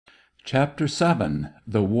Chapter 7.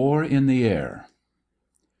 The War in the Air.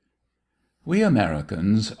 We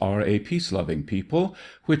Americans are a peace-loving people,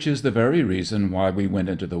 which is the very reason why we went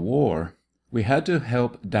into the war. We had to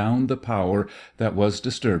help down the power that was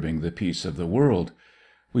disturbing the peace of the world.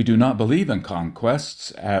 We do not believe in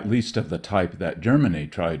conquests, at least of the type that Germany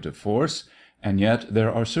tried to force, and yet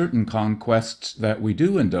there are certain conquests that we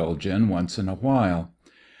do indulge in once in a while.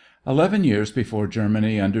 11 years before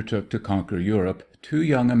Germany undertook to conquer Europe, two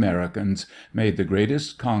young Americans made the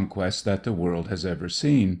greatest conquest that the world has ever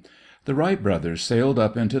seen. The Wright brothers sailed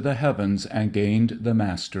up into the heavens and gained the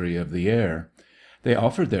mastery of the air. They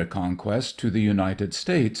offered their conquest to the United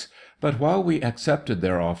States, but while we accepted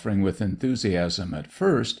their offering with enthusiasm at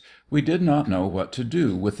first, we did not know what to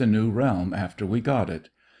do with the new realm after we got it.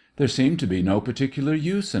 There seemed to be no particular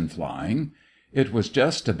use in flying. It was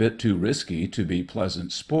just a bit too risky to be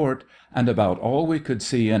pleasant sport, and about all we could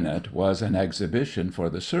see in it was an exhibition for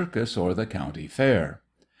the circus or the county fair.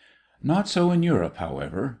 Not so in Europe,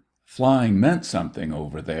 however. Flying meant something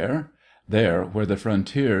over there where the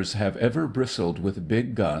frontiers have ever bristled with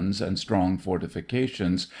big guns and strong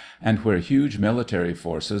fortifications, and where huge military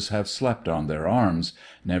forces have slept on their arms,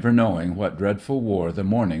 never knowing what dreadful war the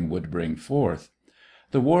morning would bring forth.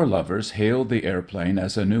 The war lovers hailed the airplane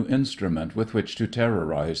as a new instrument with which to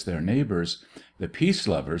terrorize their neighbors. The peace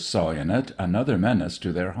lovers saw in it another menace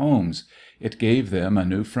to their homes. It gave them a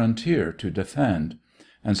new frontier to defend.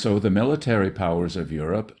 And so the military powers of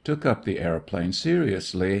Europe took up the airplane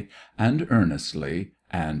seriously and earnestly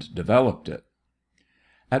and developed it.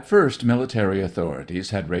 At first, military authorities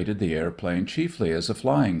had rated the airplane chiefly as a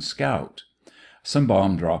flying scout. Some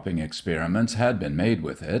bomb-dropping experiments had been made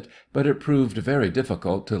with it, but it proved very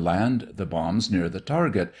difficult to land the bombs near the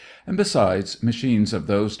target, and besides, machines of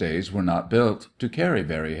those days were not built to carry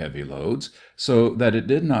very heavy loads, so that it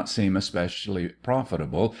did not seem especially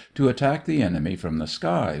profitable to attack the enemy from the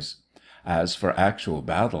skies. As for actual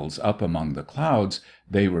battles up among the clouds,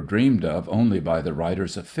 they were dreamed of only by the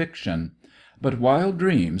writers of fiction. But wild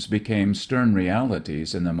dreams became stern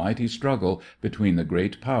realities in the mighty struggle between the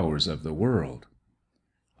great powers of the world.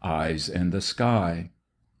 Eyes in the sky.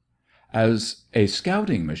 As a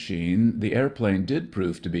scouting machine, the airplane did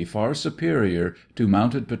prove to be far superior to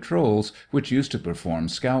mounted patrols which used to perform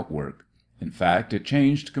scout work. In fact, it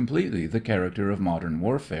changed completely the character of modern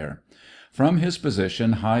warfare. From his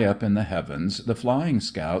position high up in the heavens, the flying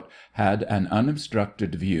scout had an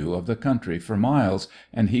unobstructed view of the country for miles,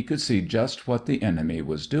 and he could see just what the enemy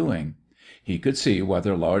was doing. He could see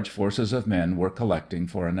whether large forces of men were collecting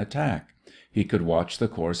for an attack. He could watch the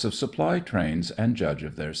course of supply trains and judge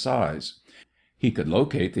of their size. He could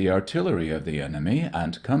locate the artillery of the enemy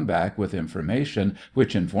and come back with information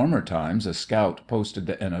which in former times a scout posted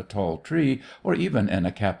in a tall tree or even in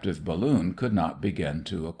a captive balloon could not begin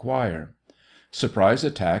to acquire. Surprise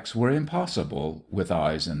attacks were impossible with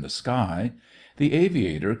eyes in the sky. The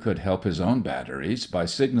aviator could help his own batteries by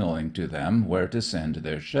signaling to them where to send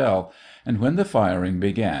their shell, and when the firing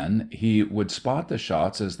began he would spot the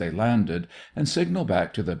shots as they landed and signal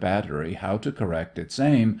back to the battery how to correct its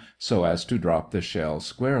aim so as to drop the shell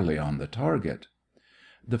squarely on the target.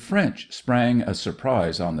 The French sprang a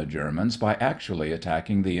surprise on the Germans by actually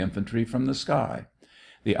attacking the infantry from the sky.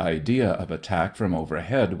 The idea of attack from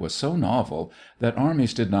overhead was so novel that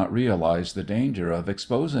armies did not realize the danger of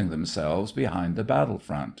exposing themselves behind the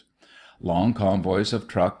battlefront. Long convoys of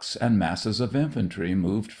trucks and masses of infantry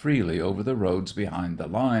moved freely over the roads behind the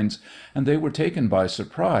lines, and they were taken by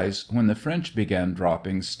surprise when the French began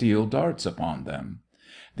dropping steel darts upon them.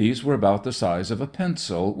 These were about the size of a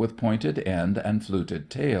pencil, with pointed end and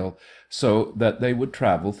fluted tail, so that they would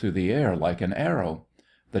travel through the air like an arrow.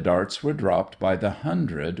 The darts were dropped by the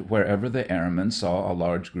hundred wherever the airmen saw a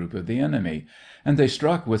large group of the enemy, and they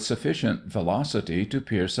struck with sufficient velocity to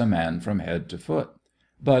pierce a man from head to foot.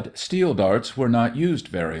 But steel darts were not used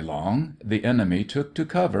very long. The enemy took to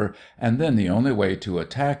cover, and then the only way to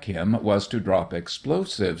attack him was to drop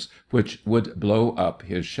explosives which would blow up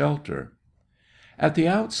his shelter. At the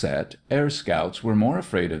outset, air scouts were more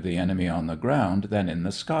afraid of the enemy on the ground than in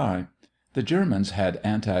the sky. The Germans had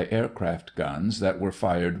anti-aircraft guns that were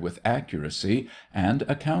fired with accuracy and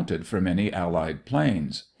accounted for many Allied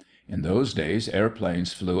planes. In those days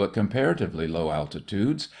airplanes flew at comparatively low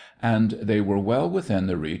altitudes, and they were well within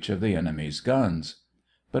the reach of the enemy's guns.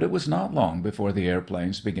 But it was not long before the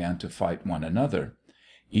airplanes began to fight one another.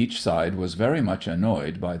 Each side was very much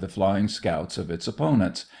annoyed by the flying scouts of its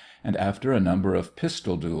opponents, and after a number of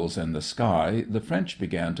pistol duels in the sky, the French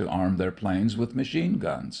began to arm their planes with machine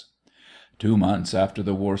guns. 2 months after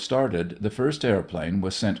the war started, the first airplane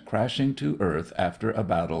was sent crashing to earth after a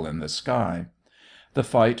battle in the sky. The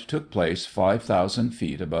fight took place 5,000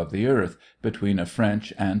 feet above the earth, between a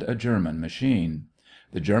French and a German machine.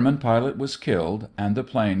 The German pilot was killed, and the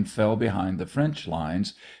plane fell behind the French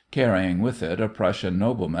lines, carrying with it a Prussian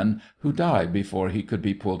nobleman who died before he could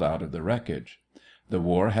be pulled out of the wreckage. The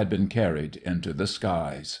war had been carried into the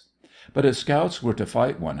skies. But if scouts were to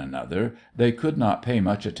fight one another, they could not pay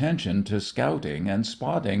much attention to scouting and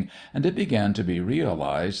spotting, and it began to be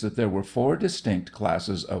realized that there were 4 distinct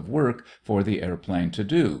classes of work for the airplane to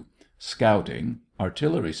do: scouting,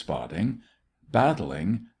 artillery spotting,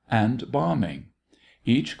 battling, and bombing.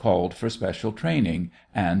 Each called for special training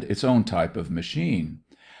and its own type of machine.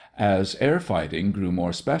 As air fighting grew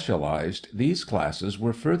more specialized, these classes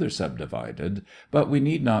were further subdivided, but we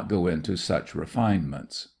need not go into such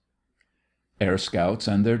refinements. Air scouts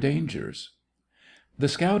and their dangers. The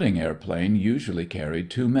scouting airplane usually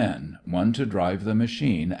carried 2 men, one to drive the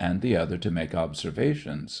machine and the other to make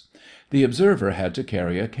observations. The observer had to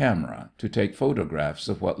carry a camera, to take photographs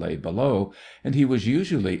of what lay below, and he was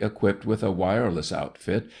usually equipped with a wireless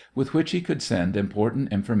outfit with which he could send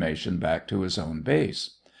important information back to his own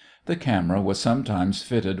base. The camera was sometimes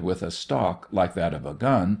fitted with a stock like that of a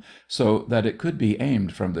gun, so that it could be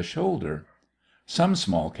aimed from the shoulder. Some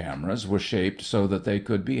small cameras were shaped so that they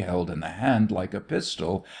could be held in the hand like a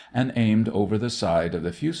pistol and aimed over the side of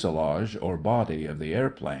the fuselage or body of the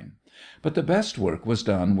airplane. But the best work was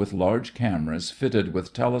done with large cameras fitted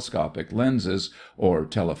with telescopic lenses, or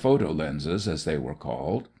telephoto lenses as they were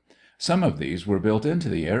called. Some of these were built into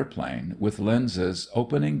the airplane, with lenses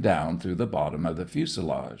opening down through the bottom of the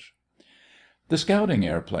fuselage. The scouting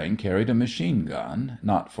airplane carried a machine gun,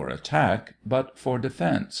 not for attack, but for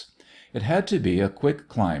defense. It had to be a quick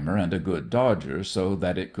climber and a good dodger so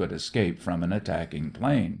that it could escape from an attacking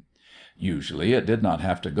plane. Usually it did not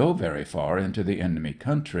have to go very far into the enemy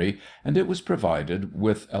country, and it was provided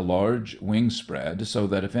with a large wing spread so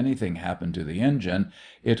that if anything happened to the engine,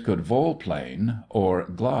 it could volplane, or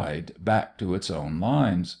glide, back to its own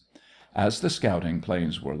lines. As the scouting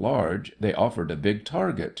planes were large, they offered a big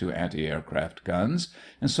target to anti-aircraft guns,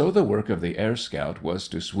 and so the work of the air scout was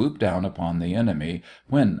to swoop down upon the enemy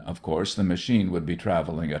when, of course, the machine would be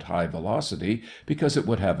traveling at high velocity, because it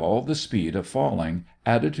would have all the speed of falling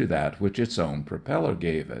added to that which its own propeller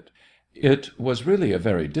gave it. It was really a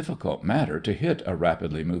very difficult matter to hit a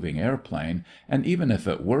rapidly moving airplane, and even if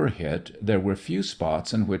it were hit, there were few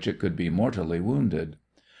spots in which it could be mortally wounded.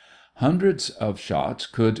 Hundreds of shots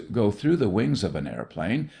could go through the wings of an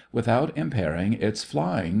airplane without impairing its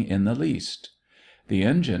flying in the least. The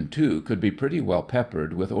engine, too, could be pretty well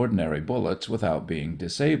peppered with ordinary bullets without being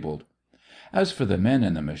disabled. As for the men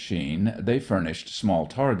in the machine, they furnished small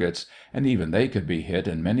targets, and even they could be hit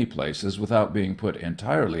in many places without being put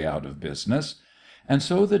entirely out of business. And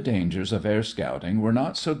so the dangers of air scouting were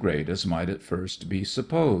not so great as might at first be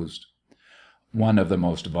supposed. One of the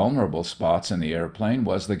most vulnerable spots in the airplane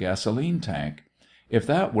was the gasoline tank. If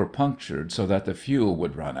that were punctured so that the fuel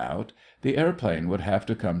would run out, the airplane would have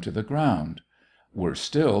to come to the ground. Worse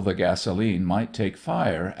still, the gasoline might take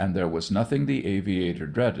fire, and there was nothing the aviator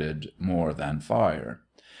dreaded more than fire.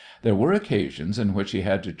 There were occasions in which he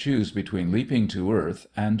had to choose between leaping to earth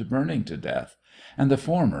and burning to death, and the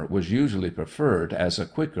former was usually preferred as a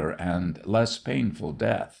quicker and less painful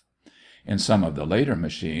death. In some of the later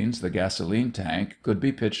machines the gasoline tank could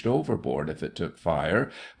be pitched overboard if it took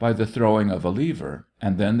fire by the throwing of a lever,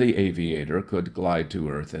 and then the aviator could glide to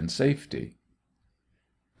earth in safety.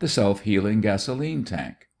 The self-healing gasoline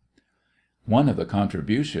tank. One of the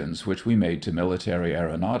contributions which we made to military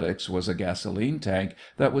aeronautics was a gasoline tank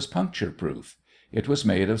that was puncture-proof. It was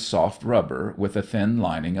made of soft rubber with a thin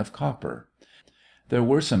lining of copper. There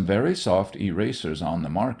were some very soft erasers on the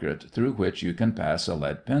market through which you can pass a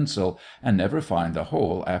lead pencil and never find the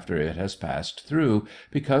hole after it has passed through,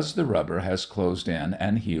 because the rubber has closed in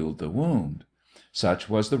and healed the wound. Such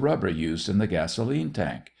was the rubber used in the gasoline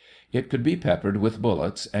tank. It could be peppered with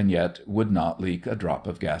bullets and yet would not leak a drop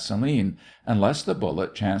of gasoline, unless the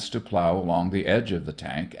bullet chanced to plow along the edge of the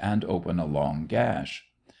tank and open a long gash.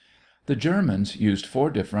 The Germans used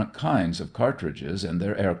 4 different kinds of cartridges in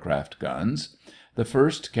their aircraft guns. The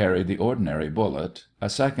first carried the ordinary bullet. A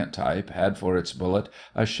second type had for its bullet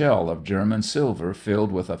a shell of German silver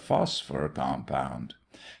filled with a phosphor compound.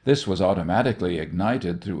 This was automatically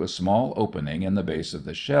ignited through a small opening in the base of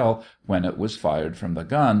the shell when it was fired from the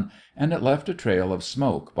gun, and it left a trail of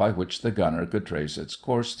smoke by which the gunner could trace its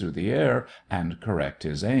course through the air and correct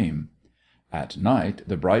his aim. At night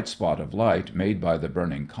the bright spot of light made by the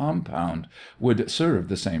burning compound would serve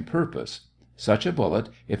the same purpose. Such a bullet,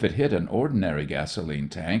 if it hit an ordinary gasoline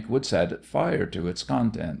tank, would set fire to its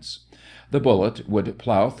contents. The bullet would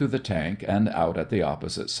plow through the tank and out at the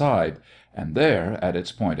opposite side, and there, at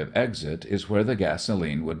its point of exit, is where the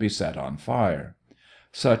gasoline would be set on fire.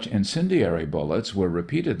 Such incendiary bullets were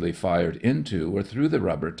repeatedly fired into or through the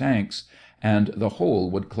rubber tanks, and the hole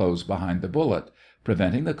would close behind the bullet,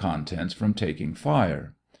 preventing the contents from taking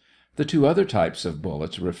fire. The two other types of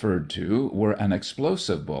bullets referred to were an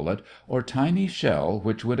explosive bullet, or tiny shell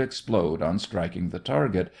which would explode on striking the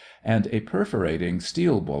target, and a perforating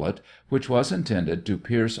steel bullet, which was intended to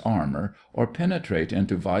pierce armor or penetrate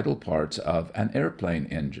into vital parts of an airplane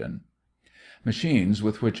engine. Machines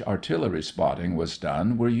with which artillery spotting was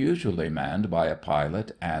done were usually manned by a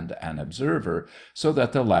pilot and an observer, so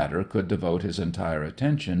that the latter could devote his entire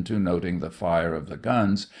attention to noting the fire of the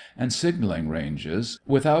guns and signaling ranges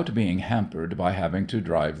without being hampered by having to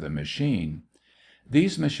drive the machine.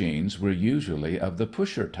 These machines were usually of the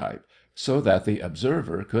pusher type, so that the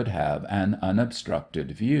observer could have an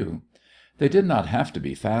unobstructed view. They did not have to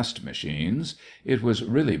be fast machines. It was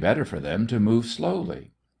really better for them to move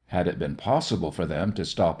slowly. Had it been possible for them to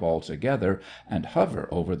stop altogether and hover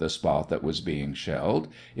over the spot that was being shelled,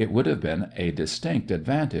 it would have been a distinct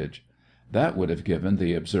advantage. That would have given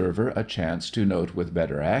the observer a chance to note with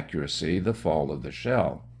better accuracy the fall of the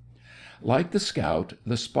shell. Like the scout,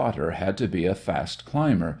 the spotter had to be a fast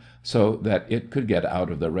climber, so that it could get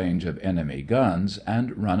out of the range of enemy guns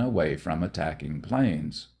and run away from attacking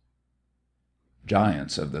planes.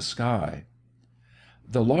 Giants of the sky.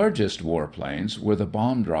 The largest warplanes were the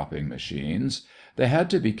bomb-dropping machines. They had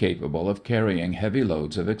to be capable of carrying heavy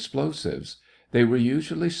loads of explosives. They were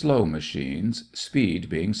usually slow machines, speed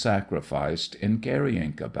being sacrificed in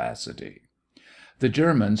carrying capacity. The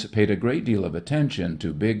Germans paid a great deal of attention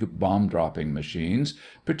to big bomb-dropping machines,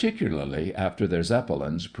 particularly after their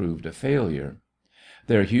Zeppelins proved a failure.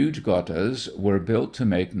 Their huge Gotthas were built to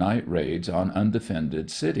make night raids on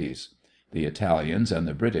undefended cities. The Italians and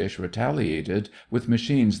the British retaliated with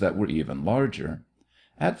machines that were even larger.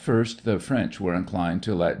 At first the French were inclined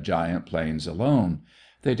to let giant planes alone.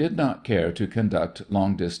 They did not care to conduct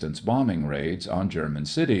long-distance bombing raids on German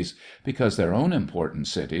cities, because their own important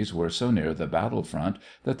cities were so near the battlefront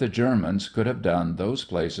that the Germans could have done those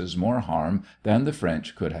places more harm than the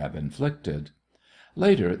French could have inflicted.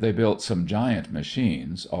 Later they built some giant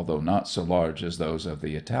machines, although not so large as those of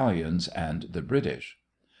the Italians and the British.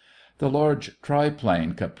 The large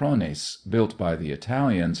triplane Capronis, built by the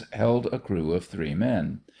Italians, held a crew of 3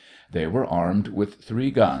 men. They were armed with 3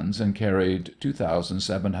 guns and carried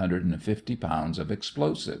 2,750 pounds of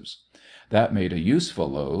explosives. That made a useful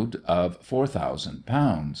load of 4,000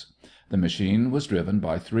 pounds. The machine was driven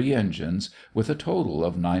by 3 engines with a total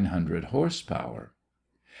of 900 horsepower.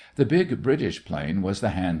 The big British plane was the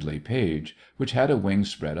Handley Page, which had a wing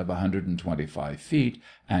spread of 125 feet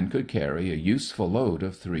and could carry a useful load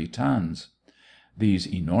of 3 tons.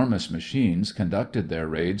 These enormous machines conducted their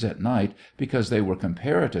raids at night because they were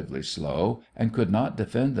comparatively slow and could not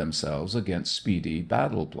defend themselves against speedy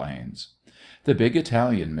battle planes. The big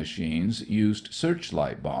Italian machines used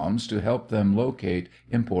searchlight bombs to help them locate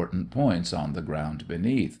important points on the ground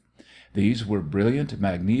beneath. These were brilliant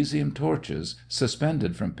magnesium torches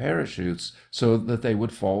suspended from parachutes so that they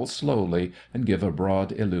would fall slowly and give a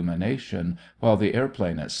broad illumination, while the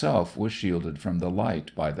airplane itself was shielded from the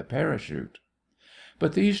light by the parachute.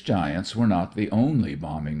 But these giants were not the only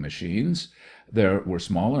bombing machines. There were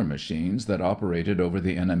smaller machines that operated over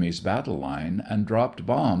the enemy's battle line and dropped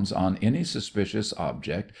bombs on any suspicious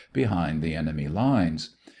object behind the enemy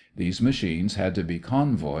lines. These machines had to be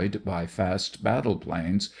convoyed by fast battle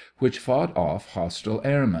planes, which fought off hostile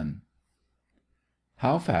airmen.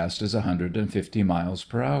 How fast is 150 miles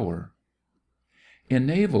per hour? In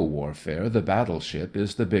naval warfare, the battleship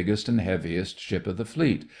is the biggest and heaviest ship of the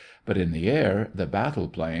fleet, but in the air, the battle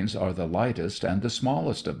planes are the lightest and the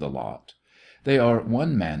smallest of the lot. They are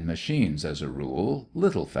one-man machines as a rule,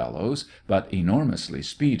 little fellows, but enormously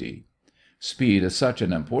speedy. Speed is such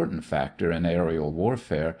an important factor in aerial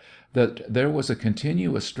warfare that there was a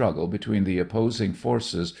continuous struggle between the opposing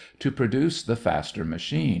forces to produce the faster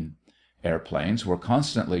machine. Airplanes were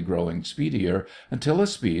constantly growing speedier until a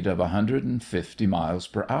speed of 150 miles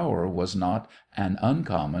per hour was not an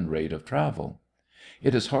uncommon rate of travel.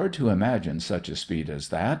 It is hard to imagine such a speed as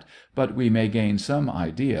that, but we may gain some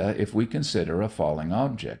idea if we consider a falling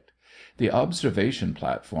object. The observation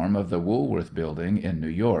platform of the Woolworth Building in New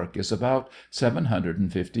York is about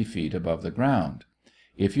 750 feet above the ground.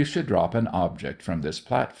 If you should drop an object from this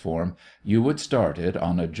platform, you would start it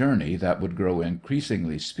on a journey that would grow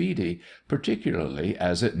increasingly speedy, particularly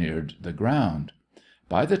as it neared the ground.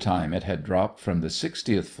 By the time it had dropped from the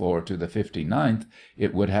 60th floor to the 59th,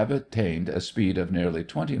 it would have attained a speed of nearly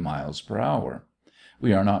 20 miles per hour.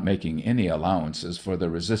 We are not making any allowances for the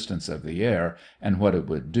resistance of the air and what it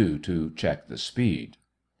would do to check the speed.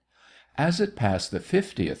 As it passed the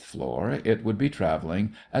 50th floor, it would be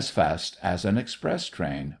traveling as fast as an express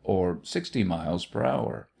train, or 60 miles per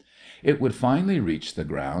hour. It would finally reach the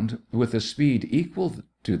ground with a speed equal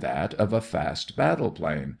to that of a fast battle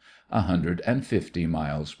plane, 150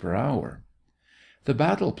 miles per hour. The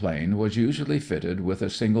battle plane was usually fitted with a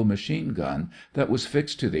single machine gun that was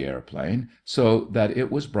fixed to the airplane so that it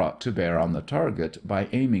was brought to bear on the target by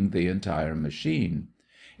aiming the entire machine.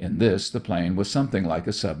 In this the plane was something like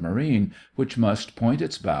a submarine, which must point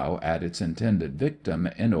its bow at its intended victim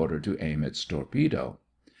in order to aim its torpedo.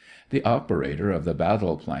 The operator of the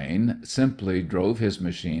battle plane simply drove his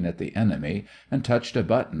machine at the enemy and touched a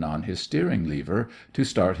button on his steering lever to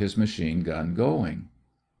start his machine gun going.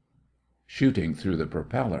 Shooting through the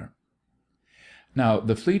propeller. Now,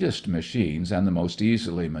 the fleetest machines and the most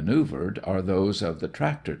easily maneuvered are those of the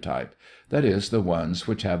tractor type, that is, the ones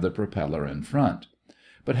which have the propeller in front.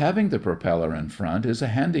 But having the propeller in front is a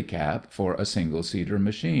handicap for a single-seater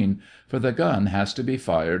machine, for the gun has to be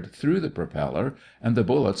fired through the propeller, and the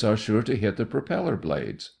bullets are sure to hit the propeller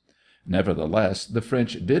blades. Nevertheless, the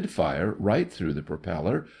French did fire right through the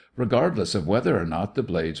propeller, regardless of whether or not the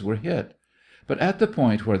blades were hit. But at the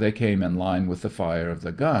point where they came in line with the fire of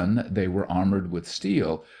the gun, they were armored with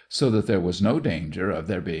steel, so that there was no danger of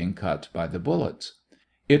their being cut by the bullets.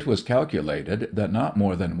 It was calculated that not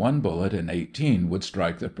more than one bullet in 18 would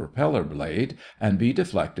strike the propeller blade and be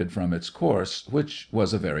deflected from its course, which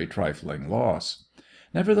was a very trifling loss.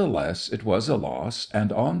 Nevertheless, it was a loss,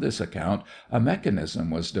 and on this account a mechanism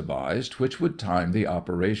was devised which would time the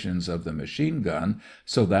operations of the machine gun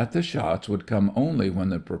so that the shots would come only when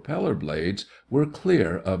the propeller blades were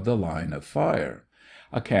clear of the line of fire.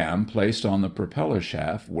 A cam placed on the propeller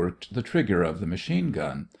shaft worked the trigger of the machine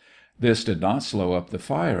gun. This did not slow up the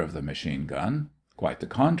fire of the machine gun. Quite the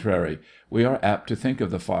contrary. We are apt to think of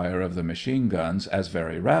the fire of the machine guns as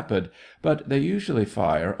very rapid, but they usually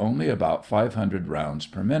fire only about 500 rounds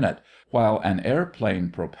per minute, while an airplane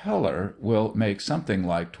propeller will make something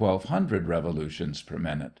like 1,200 revolutions per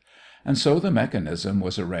minute. And so the mechanism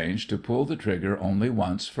was arranged to pull the trigger only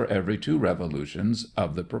once for every 2 revolutions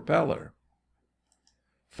of the propeller.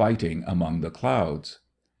 Fighting among the clouds.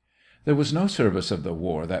 There was no service of the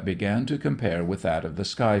war that began to compare with that of the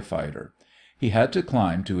sky fighter. He had to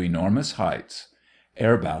climb to enormous heights.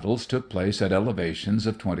 Air battles took place at elevations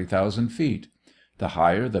of 20,000 feet. The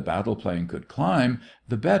higher the battle plane could climb,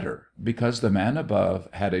 the better, because the man above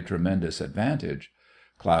had a tremendous advantage.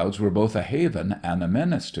 Clouds were both a haven and a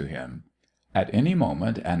menace to him. At any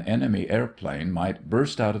moment an enemy airplane might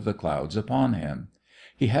burst out of the clouds upon him.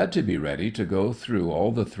 He had to be ready to go through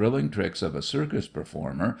all the thrilling tricks of a circus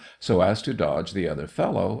performer so as to dodge the other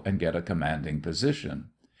fellow and get a commanding position.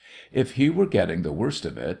 If he were getting the worst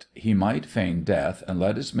of it, he might feign death and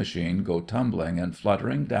let his machine go tumbling and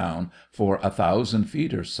fluttering down for 1,000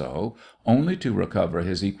 feet or so, only to recover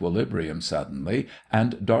his equilibrium suddenly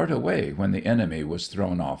and dart away when the enemy was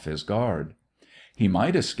thrown off his guard. He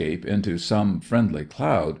might escape into some friendly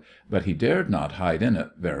cloud, but he dared not hide in it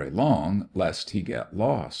very long, lest he get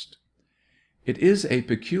lost. It is a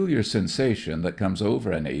peculiar sensation that comes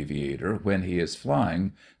over an aviator when he is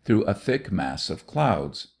flying through a thick mass of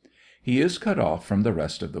clouds. He is cut off from the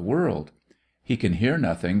rest of the world. He can hear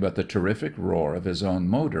nothing but the terrific roar of his own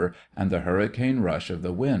motor and the hurricane rush of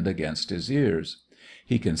the wind against his ears.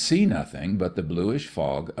 He can see nothing but the bluish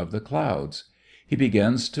fog of the clouds. He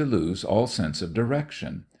begins to lose all sense of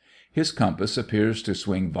direction. His compass appears to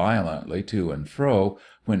swing violently to and fro,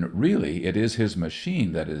 when really it is his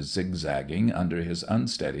machine that is zigzagging under his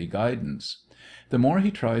unsteady guidance. The more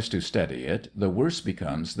he tries to steady it, the worse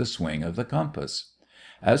becomes the swing of the compass.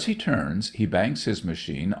 As he turns, he banks his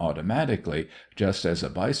machine automatically, just as a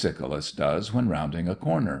bicyclist does when rounding a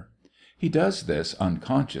corner. He does this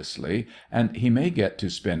unconsciously, and he may get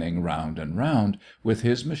to spinning round and round, with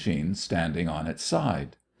his machine standing on its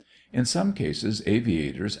side. In some cases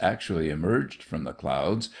aviators actually emerged from the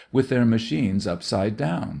clouds with their machines upside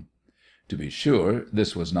down. To be sure,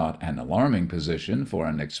 this was not an alarming position for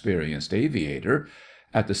an experienced aviator.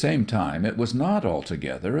 At the same time, it was not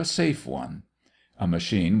altogether a safe one. A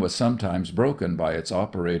machine was sometimes broken by its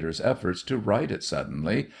operator's efforts to right it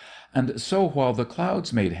suddenly, and so while the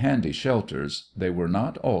clouds made handy shelters, they were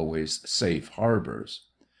not always safe harbors.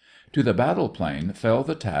 To the battle plane fell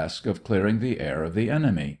the task of clearing the air of the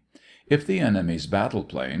enemy. If the enemy's battle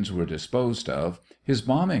planes were disposed of, his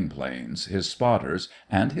bombing planes, his spotters,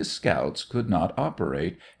 and his scouts could not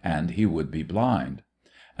operate, and he would be blind.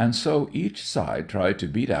 And so each side tried to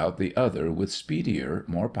beat out the other with speedier,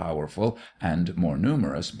 more powerful, and more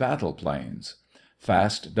numerous battle planes.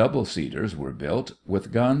 Fast double-seaters were built,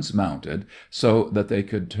 with guns mounted so that they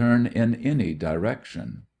could turn in any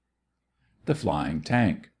direction. The flying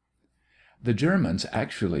tank. The Germans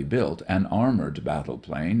actually built an armored battle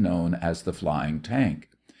plane known as the flying tank.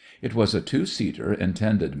 It was a two-seater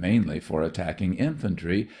intended mainly for attacking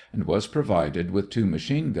infantry, and was provided with two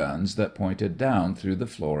machine guns that pointed down through the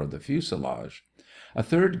floor of the fuselage. A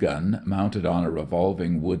third gun, mounted on a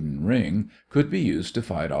revolving wooden ring, could be used to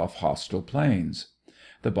fight off hostile planes.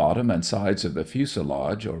 The bottom and sides of the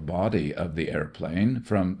fuselage or body of the airplane,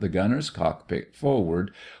 from the gunner's cockpit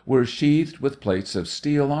forward, were sheathed with plates of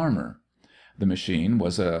steel armor. The machine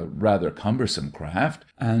was a rather cumbersome craft,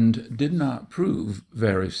 and did not prove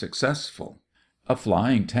very successful. A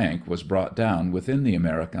flying tank was brought down within the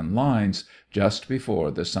American lines just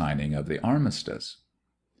before the signing of the armistice.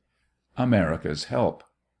 America's help.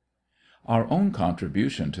 Our own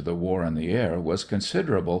contribution to the war in the air was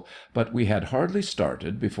considerable, but we had hardly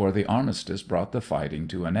started before the armistice brought the fighting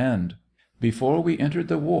to an end. Before we entered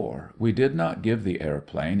the war, we did not give the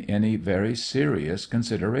airplane any very serious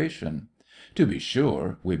consideration. To be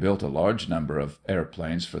sure, we built a large number of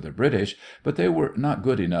airplanes for the British, but they were not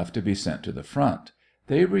good enough to be sent to the front.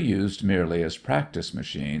 They were used merely as practice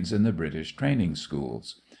machines in the British training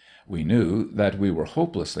schools. We knew that we were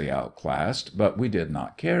hopelessly outclassed, but we did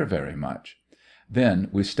not care very much. Then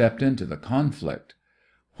we stepped into the conflict.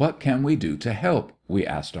 "What can we do to help?" we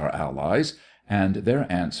asked our allies, and their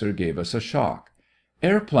answer gave us a shock.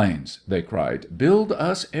 "Airplanes!" they cried. "Build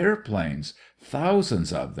us airplanes!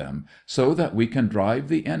 Thousands of them, so that we can drive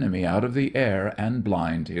the enemy out of the air and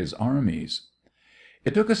blind his armies."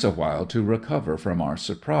 It took us a while to recover from our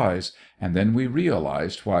surprise, and then we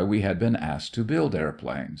realized why we had been asked to build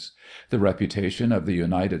airplanes. The reputation of the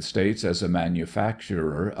United States as a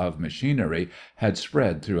manufacturer of machinery had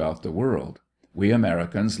spread throughout the world. We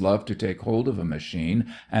Americans love to take hold of a machine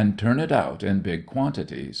and turn it out in big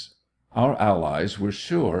quantities. Our allies were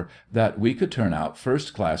sure that we could turn out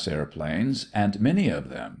first-class airplanes, and many of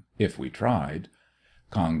them, if we tried.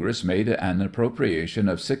 Congress made an appropriation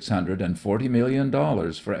of $640 million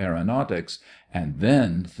for aeronautics, and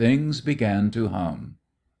then things began to hum.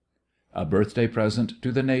 A birthday present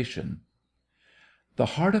to the nation.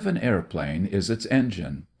 The heart of an airplane is its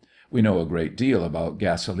engine. We know a great deal about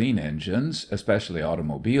gasoline engines, especially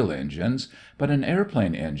automobile engines, but an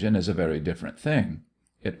airplane engine is a very different thing.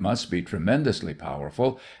 It must be tremendously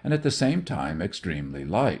powerful and at the same time extremely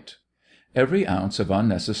light. Every ounce of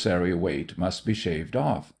unnecessary weight must be shaved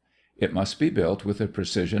off. It must be built with the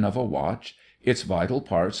precision of a watch. Its vital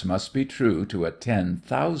parts must be true to a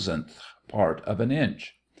 10,000th part of an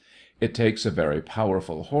inch. It takes a very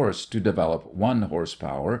powerful horse to develop 1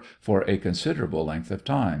 horsepower for a considerable length of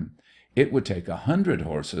time. It would take 100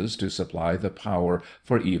 horses to supply the power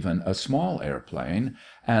for even a small airplane,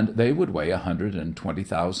 and they would weigh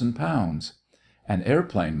 120,000 pounds. An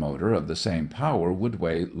airplane motor of the same power would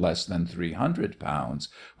weigh less than 300 pounds,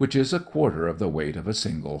 which is a quarter of the weight of a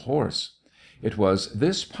single horse. It was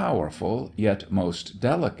this powerful, yet most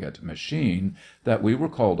delicate machine that we were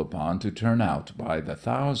called upon to turn out by the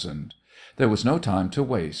thousand. There was no time to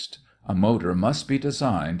waste. A motor must be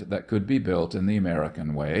designed that could be built in the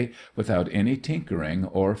American way, without any tinkering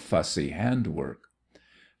or fussy handwork.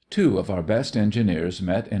 2 of our best engineers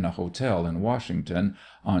met in a hotel in Washington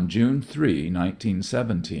on June 3,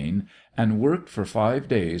 1917, and worked for 5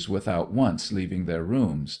 days without once leaving their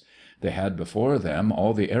rooms. They had before them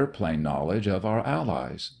all the airplane knowledge of our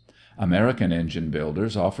allies. American engine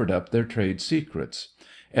builders offered up their trade secrets.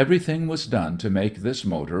 Everything was done to make this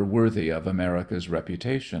motor worthy of America's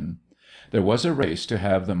reputation. There was a race to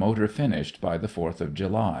have the motor finished by the 4th of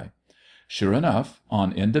July. Sure enough,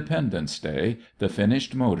 on Independence Day, the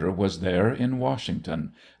finished motor was there in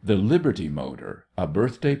Washington, the Liberty motor, a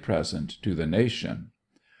birthday present to the nation.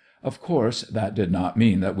 Of course, that did not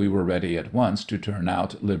mean that we were ready at once to turn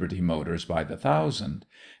out Liberty motors by the thousand.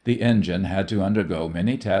 The engine had to undergo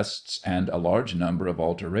many tests and a large number of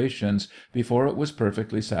alterations before it was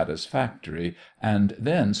perfectly satisfactory, and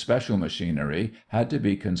then special machinery had to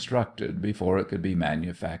be constructed before it could be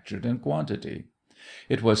manufactured in quantity.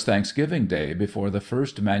 It was Thanksgiving Day before the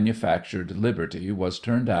first manufactured Liberty was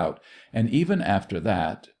turned out, and even after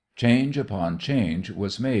that, change upon change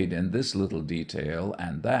was made in this little detail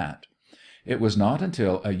and that. It was not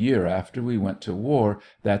until a year after we went to war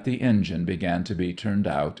that the engine began to be turned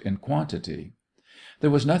out in quantity. There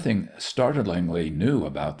was nothing startlingly new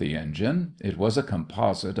about the engine. It was a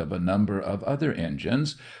composite of a number of other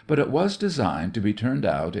engines, but it was designed to be turned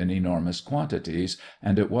out in enormous quantities,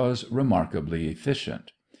 and it was remarkably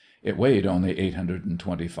efficient. It weighed only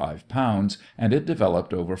 825 pounds, and it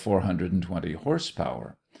developed over 420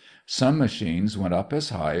 horsepower. Some machines went up as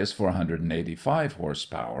high as 485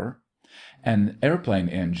 horsepower. An airplane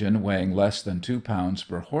engine weighing less than 2 pounds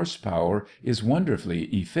per horsepower is wonderfully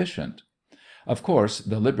efficient. Of course,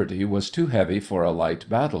 the Liberty was too heavy for a light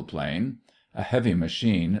battle plane. A heavy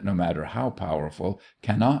machine, no matter how powerful,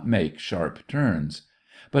 cannot make sharp turns.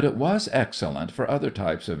 But it was excellent for other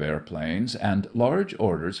types of airplanes, and large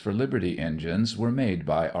orders for Liberty engines were made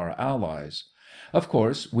by our Allies. Of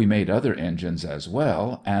course, we made other engines as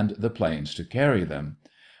well, and the planes to carry them.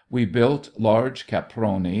 We built large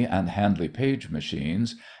Caproni and Handley Page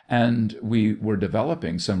machines, and we were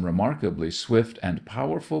developing some remarkably swift and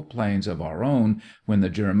powerful planes of our own when the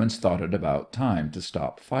Germans thought it about time to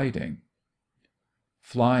stop fighting.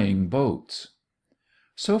 Flying boats.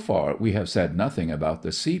 So far we have said nothing about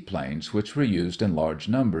the seaplanes which were used in large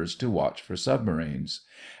numbers to watch for submarines.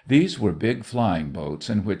 These were big flying boats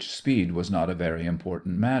in which speed was not a very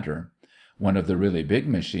important matter. One of the really big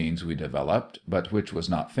machines we developed, but which was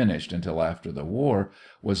not finished until after the war,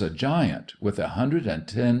 was a giant with a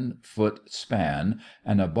 110-foot span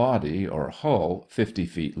and a body or hull 50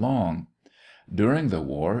 feet long. During the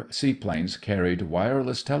war, seaplanes carried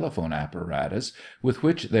wireless telephone apparatus with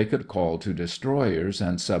which they could call to destroyers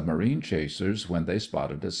and submarine chasers when they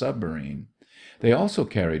spotted a submarine. They also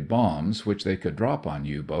carried bombs which they could drop on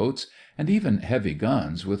U-boats, and even heavy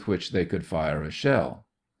guns with which they could fire a shell.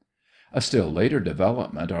 A still later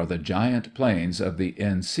development are the giant planes of the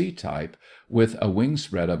NC type, with a wing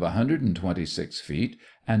spread of 126 feet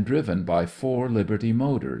and driven by 4 Liberty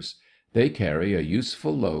motors. They carry a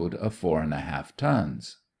useful load of 4½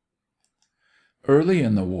 tons. Early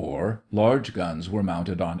in the war, large guns were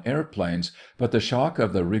mounted on airplanes, but the shock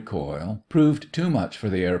of the recoil proved too much for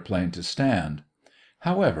the airplane to stand.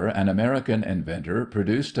 However, an American inventor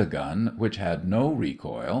produced a gun which had no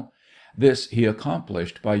recoil. This he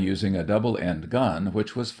accomplished by using a double-end gun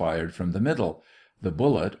which was fired from the middle. The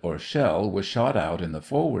bullet or shell was shot out in the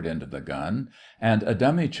forward end of the gun, and a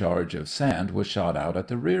dummy charge of sand was shot out at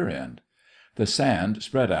the rear end. The sand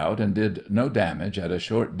spread out and did no damage at a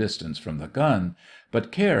short distance from the gun,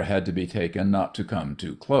 but care had to be taken not to come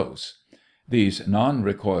too close. These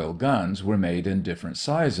non-recoil guns were made in different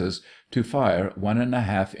sizes to fire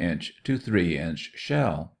 1½ inch to 3 inch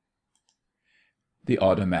shell. The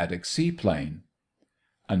automatic seaplane.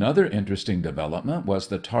 Another interesting development was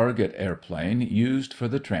the target airplane used for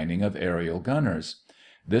the training of aerial gunners.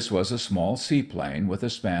 This was a small seaplane with a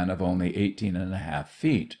span of only 18½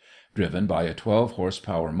 feet, driven by a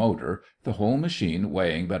 12-horsepower motor, the whole machine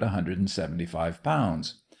weighing but 175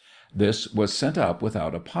 pounds. This was sent up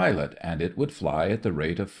without a pilot, and it would fly at the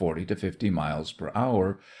rate of 40 to 50 miles per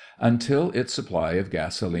hour until its supply of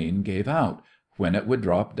gasoline gave out, when it would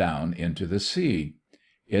drop down into the sea.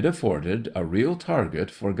 It afforded a real target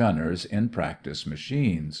for gunners in practice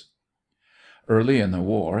machines. Early in the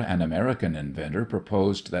war, an American inventor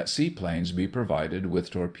proposed that seaplanes be provided with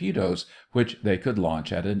torpedoes which they could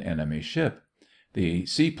launch at an enemy ship. The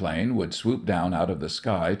seaplane would swoop down out of the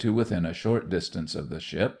sky to within a short distance of the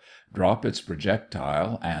ship, drop its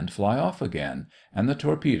projectile, and fly off again, and the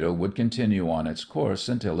torpedo would continue on its course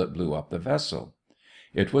until it blew up the vessel.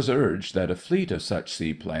 It was urged that a fleet of such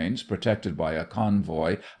seaplanes, protected by a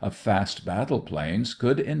convoy of fast battle planes,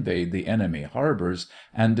 could invade the enemy harbors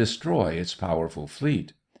and destroy its powerful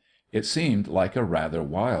fleet. It seemed like a rather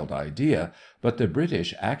wild idea, but the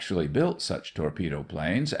British actually built such torpedo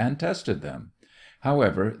planes and tested them.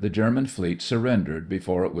 However, the German fleet surrendered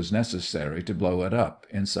before it was necessary to blow it up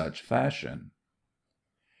in such fashion.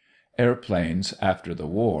 Airplanes after the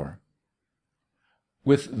war.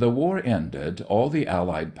 With the war ended, all the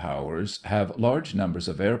Allied powers have large numbers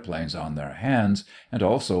of airplanes on their hands, and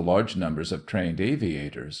also large numbers of trained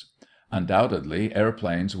aviators. Undoubtedly,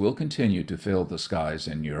 airplanes will continue to fill the skies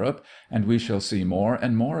in Europe, and we shall see more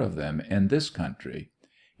and more of them in this country.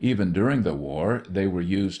 Even during the war, they were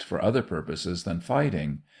used for other purposes than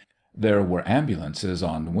fighting. There were ambulances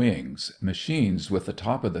on wings, machines with the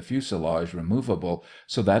top of the fuselage removable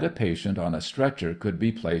so that a patient on a stretcher could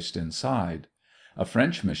be placed inside. A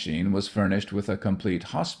French machine was furnished with a complete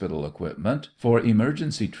hospital equipment for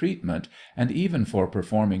emergency treatment and even for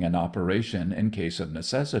performing an operation in case of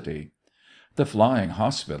necessity. The flying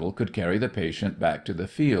hospital could carry the patient back to the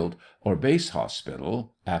field or base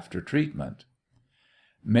hospital after treatment.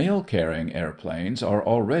 Mail-carrying airplanes are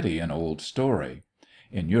already an old story.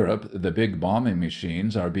 In Europe, the big bombing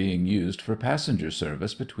machines are being used for passenger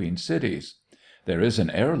service between cities. There is an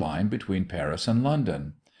airline between Paris and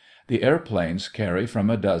London. The airplanes carry from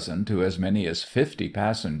a dozen to as many as 50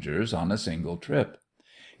 passengers on a single trip.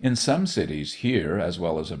 In some cities here, as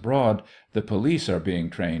well as abroad, the police are being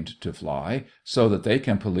trained to fly, so that they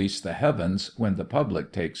can police the heavens when the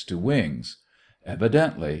public takes to wings.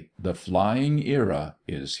 Evidently, the flying era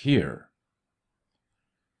is here.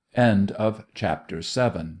 End of Chapter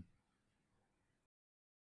 7.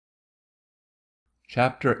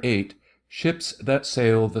 Chapter 8. Ships That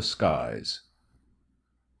Sail the Skies.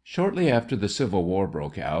 Shortly after the Civil War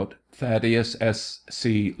broke out, Thaddeus S.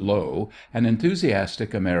 C. Lowe, an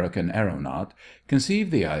enthusiastic American aeronaut,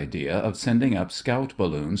 conceived the idea of sending up scout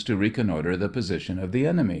balloons to reconnoiter the position of the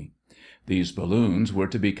enemy. These balloons were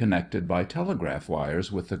to be connected by telegraph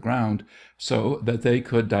wires with the ground, so that they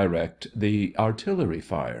could direct the artillery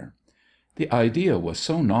fire. The idea was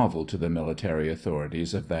so novel to the military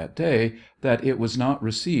authorities of that day that it was not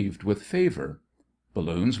received with favor.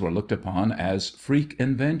 Balloons were looked upon as freak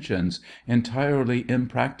inventions, entirely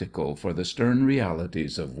impractical for the stern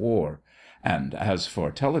realities of war, and as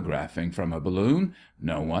for telegraphing from a balloon,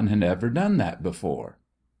 no one had ever done that before.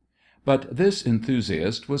 But this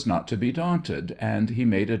enthusiast was not to be daunted, and he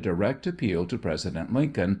made a direct appeal to President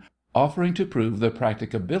Lincoln, offering to prove the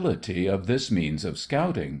practicability of this means of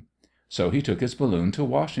scouting. So he took his balloon to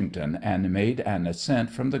Washington and made an ascent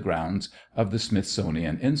from the grounds of the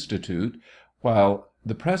Smithsonian Institute, while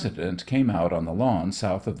the President came out on the lawn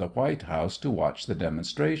south of the White House to watch the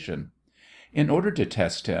demonstration. In order to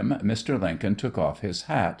test him, Mr. Lincoln took off his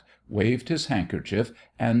hat, waved his handkerchief,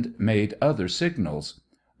 and made other signals.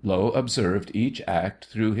 Lowe observed each act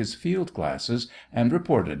through his field glasses and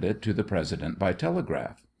reported it to the President by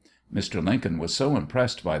telegraph. Mr. Lincoln was so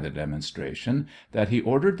impressed by the demonstration that he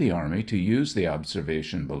ordered the army to use the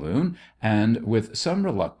observation balloon, and with some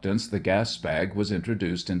reluctance the gas bag was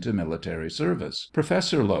introduced into military service,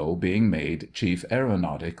 Professor Lowe being made chief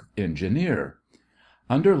aeronautic engineer.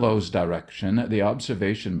 Under Lowe's direction, the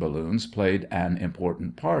observation balloons played an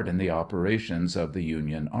important part in the operations of the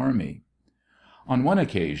Union Army. On one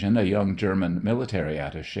occasion a young German military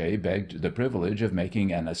attaché begged the privilege of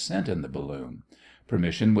making an ascent in the balloon.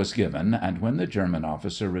 Permission was given, and when the German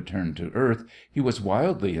officer returned to earth he was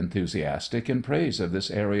wildly enthusiastic in praise of this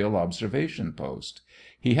aerial observation post.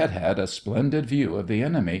 He had had a splendid view of the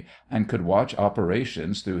enemy, and could watch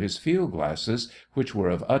operations through his field glasses, which were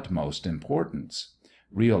of utmost importance.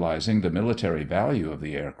 Realizing the military value of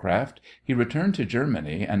the aircraft, he returned to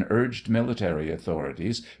Germany and urged military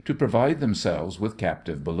authorities to provide themselves with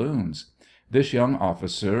captive balloons. This young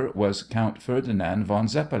officer was Count Ferdinand von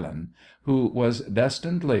Zeppelin, who was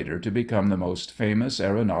destined later to become the most famous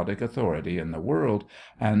aeronautic authority in the world,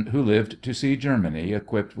 and who lived to see Germany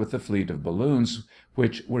equipped with a fleet of balloons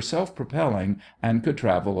which were self-propelling and could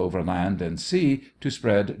travel over land and sea to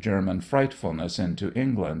spread German frightfulness into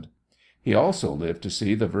England. He also lived to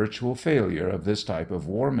see the virtual failure of this type of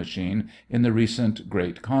war machine in the recent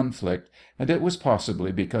great conflict, and it was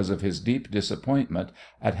possibly because of his deep disappointment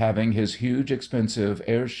at having his huge expensive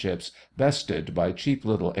airships bested by cheap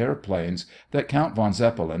little airplanes that Count von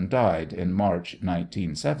Zeppelin died in March,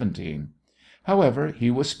 1917. However,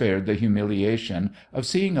 he was spared the humiliation of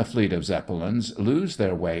seeing a fleet of Zeppelins lose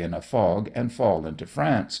their way in a fog and fall into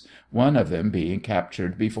France, one of them being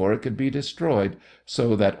captured before it could be destroyed,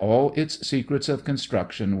 so that all its secrets of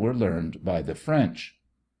construction were learned by the French.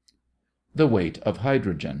 The weight of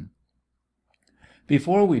hydrogen.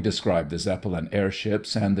 Before we describe the Zeppelin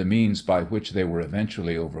airships and the means by which they were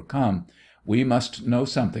eventually overcome, we must know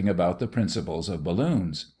something about the principles of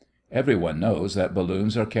balloons. Everyone knows that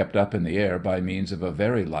balloons are kept up in the air by means of a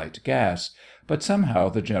very light gas, but somehow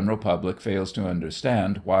the general public fails to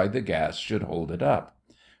understand why the gas should hold it up.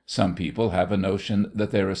 Some people have a notion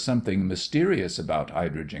that there is something mysterious about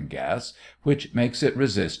hydrogen gas which makes it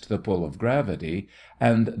resist the pull of gravity,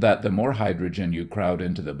 and that the more hydrogen you crowd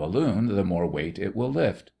into the balloon, the more weight it will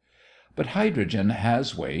lift. But hydrogen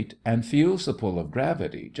has weight and feels the pull of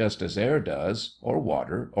gravity just as air does, or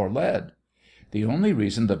water, or lead. The only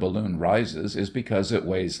reason the balloon rises is because it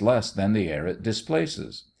weighs less than the air it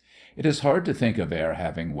displaces. It is hard to think of air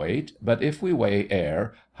having weight, but if we weigh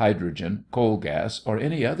air, hydrogen, coal gas, or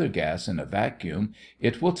any other gas in a vacuum,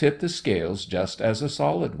 it will tip the scales just as a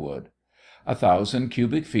solid would. 1,000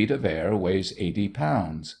 cubic feet of air weighs 80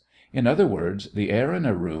 pounds. In other words, the air in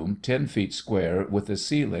a room 10 feet square with a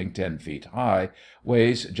ceiling 10 feet high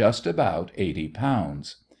weighs just about 80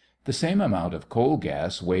 pounds. The same amount of coal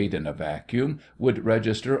gas weighed in a vacuum would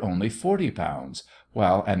register only 40 pounds,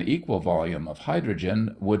 while an equal volume of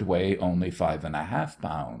hydrogen would weigh only 5½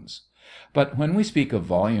 pounds. But when we speak of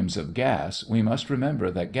volumes of gas, we must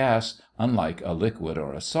remember that gas, unlike a liquid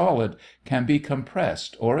or a solid, can be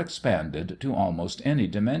compressed or expanded to almost any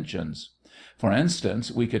dimensions. For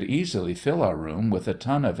instance, we could easily fill our room with a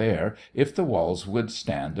ton of air if the walls would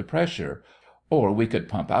stand the pressure, or we could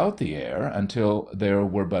pump out the air until there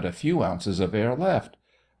were but a few ounces of air left.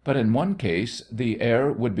 But in one case the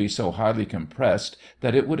air would be so highly compressed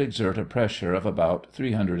that it would exert a pressure of about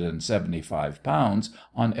 375 pounds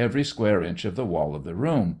on every square inch of the wall of the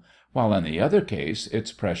room, while in the other case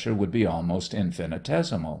its pressure would be almost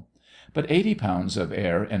infinitesimal. But 80 pounds of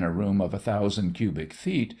air in a room of 1,000 cubic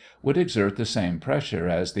feet would exert the same pressure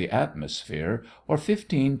as the atmosphere, or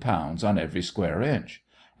 15 pounds on every square inch.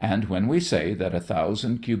 And when we say that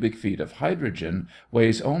 1,000 cubic feet of hydrogen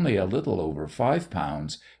weighs only a little over 5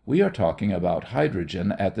 pounds, we are talking about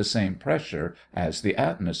hydrogen at the same pressure as the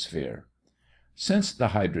atmosphere. Since the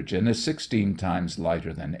hydrogen is 16 times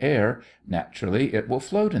lighter than air, naturally it will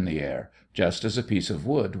float in the air, just as a piece of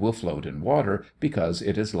wood will float in water because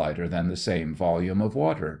it is lighter than the same volume of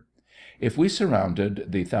water. If we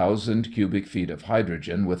surrounded the 1,000 cubic feet of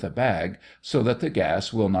hydrogen with a bag so that the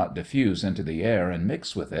gas will not diffuse into the air and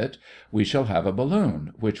mix with it, we shall have a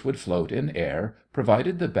balloon which would float in air,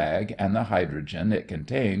 provided the bag and the hydrogen it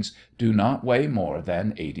contains do not weigh more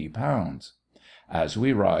than 80 pounds. As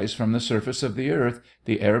we rise from the surface of the earth,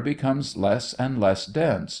 the air becomes less and less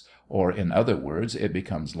dense, or in other words, it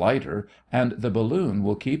becomes lighter, and the balloon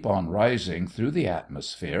will keep on rising through the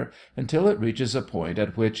atmosphere until it reaches a point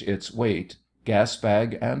at which its weight, gas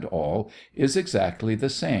bag and all, is exactly the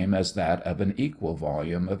same as that of an equal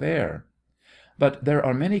volume of air. But there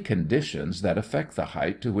are many conditions that affect the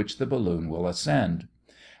height to which the balloon will ascend.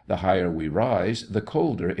 The higher we rise, the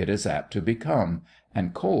colder it is apt to become,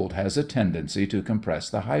 and cold has a tendency to compress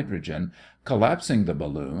the hydrogen, collapsing the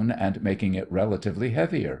balloon and making it relatively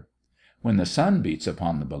heavier. When the sun beats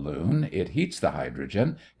upon the balloon, it heats the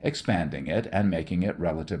hydrogen, expanding it and making it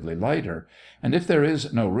relatively lighter, and if there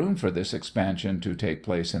is no room for this expansion to take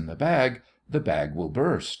place in the bag will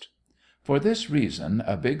burst. For this reason,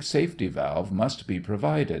 a big safety valve must be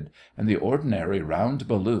provided, and the ordinary round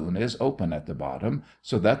balloon is open at the bottom,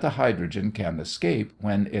 so that the hydrogen can escape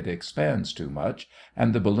when it expands too much,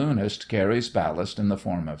 and the balloonist carries ballast in the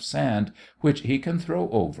form of sand, which he can throw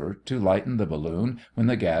over to lighten the balloon when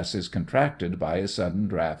the gas is contracted by a sudden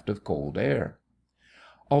draft of cold air.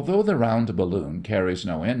 Although the round balloon carries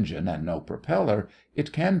no engine and no propeller,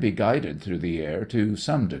 it can be guided through the air to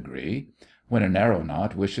some degree. When an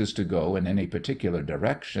aeronaut wishes to go in any particular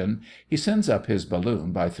direction, he sends up his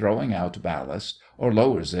balloon by throwing out ballast, or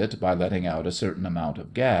lowers it by letting out a certain amount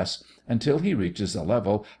of gas, until he reaches a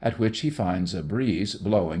level at which he finds a breeze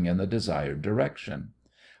blowing in the desired direction.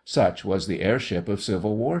 Such was the airship of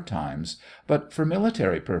Civil War times, but for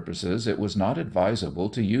military purposes it was not advisable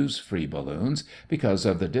to use free balloons because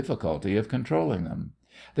of the difficulty of controlling them.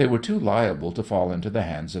 They were too liable to fall into the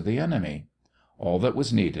hands of the enemy. All that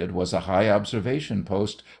was needed was a high observation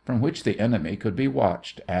post from which the enemy could be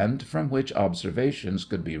watched and from which observations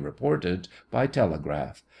could be reported by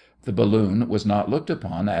telegraph. The balloon was not looked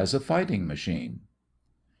upon as a fighting machine.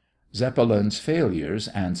 Zeppelin's failures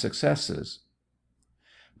and successes.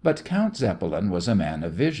 But Count Zeppelin was a man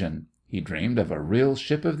of vision. He dreamed of a real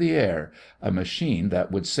ship of the air, a machine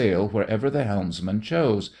that would sail wherever the helmsman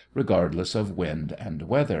chose, regardless of wind and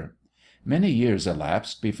weather. Many years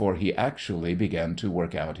elapsed before he actually began to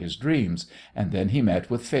work out his dreams, and then he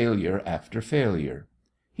met with failure after failure.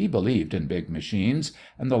 He believed in big machines,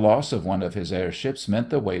 and the loss of one of his airships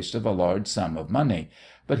meant the waste of a large sum of money,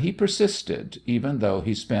 but he persisted, even though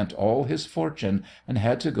he spent all his fortune and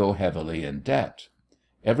had to go heavily in debt.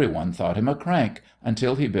 Everyone thought him a crank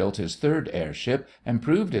until he built his third airship and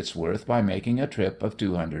proved its worth by making a trip of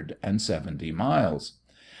 270 miles.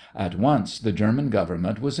 At once the German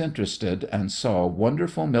government was interested and saw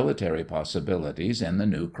wonderful military possibilities in the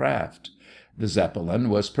new craft. The Zeppelin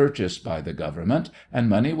was purchased by the government, and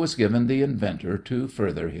money was given the inventor to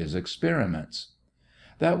further his experiments.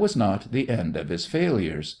 That was not the end of his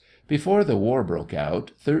failures. Before the war broke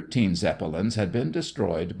out, 13 Zeppelins had been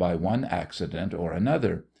destroyed by one accident or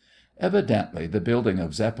another. Evidently the building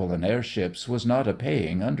of Zeppelin airships was not a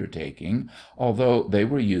paying undertaking, although they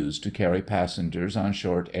were used to carry passengers on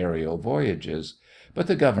short aerial voyages. But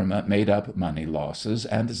the government made up money losses,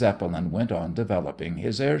 and Zeppelin went on developing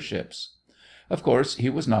his airships. Of course, he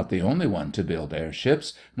was not the only one to build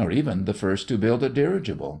airships, nor even the first to build a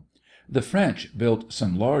dirigible. The French built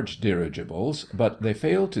some large dirigibles, but they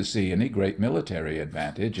failed to see any great military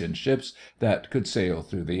advantage in ships that could sail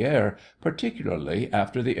through the air, particularly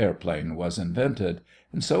after the airplane was invented,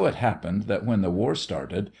 and so it happened that when the war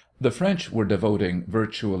started, the French were devoting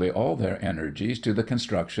virtually all their energies to the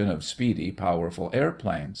construction of speedy, powerful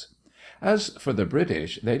airplanes. As for the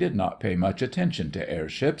British, they did not pay much attention to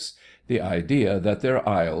airships. The idea that their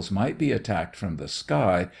isles might be attacked from the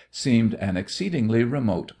sky seemed an exceedingly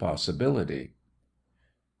remote possibility.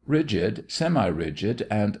 Rigid, semi-rigid,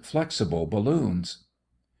 and flexible balloons.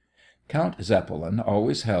 Count Zeppelin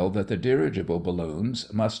always held that the dirigible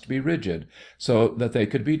balloons must be rigid, so that they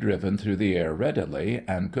could be driven through the air readily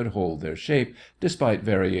and could hold their shape despite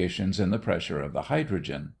variations in the pressure of the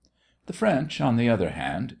hydrogen. The French, on the other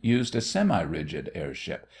hand, used a semi-rigid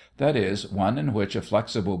airship, that is, one in which a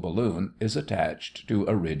flexible balloon is attached to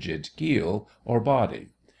a rigid keel, or body.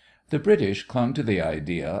 The British clung to the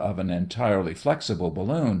idea of an entirely flexible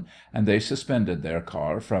balloon, and they suspended their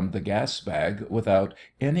car from the gas bag without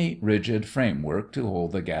any rigid framework to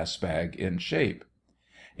hold the gas bag in shape.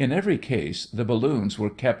 In every case the balloons were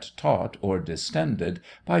kept taut or distended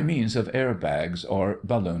by means of air bags or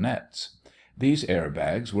ballonettes. These air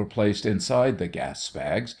bags were placed inside the gas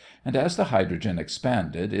bags, and as the hydrogen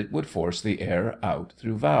expanded it would force the air out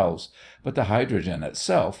through valves, but the hydrogen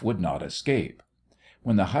itself would not escape.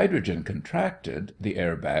 When the hydrogen contracted, the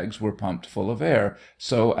air bags were pumped full of air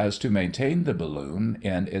so as to maintain the balloon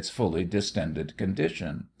in its fully distended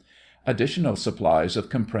condition. Additional supplies of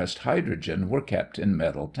compressed hydrogen were kept in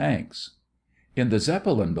metal tanks. In the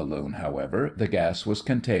Zeppelin balloon, however, the gas was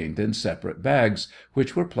contained in separate bags,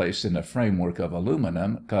 which were placed in a framework of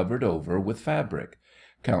aluminum covered over with fabric.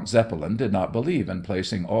 Count Zeppelin did not believe in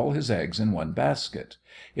placing all his eggs in one basket.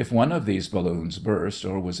 If one of these balloons burst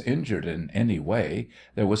or was injured in any way,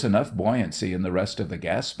 there was enough buoyancy in the rest of the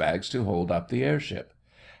gas bags to hold up the airship.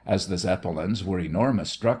 As the Zeppelins were enormous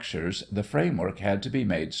structures, the framework had to be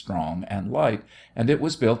made strong and light, and it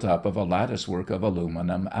was built up of a latticework of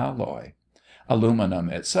aluminum alloy. Aluminum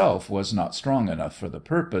itself was not strong enough for the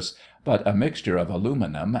purpose, but a mixture of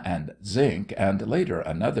aluminum and zinc, and later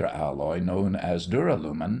another alloy known as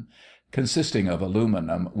duralumin, consisting of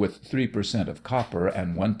aluminum with 3% of copper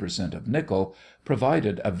and 1% of nickel,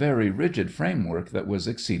 provided a very rigid framework that was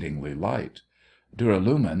exceedingly light.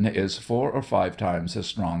 Duralumin is 4 or 5 times as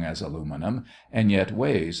strong as aluminum, and yet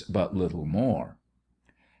weighs but little more.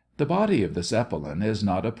 The body of the Zeppelin is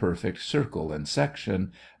not a perfect circle in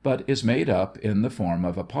section, but is made up in the form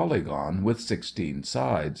of a polygon with 16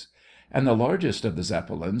 sides; and the largest of the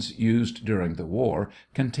Zeppelins used during the war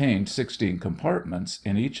contained 16 compartments,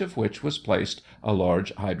 in each of which was placed a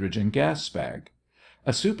large hydrogen gas bag.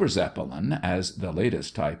 A Super Zeppelin, as the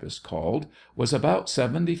latest type is called, was about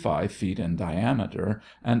 75 feet in diameter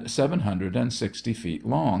and 760 feet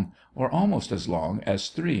long, or almost as long as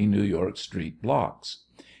 3 New York street blocks.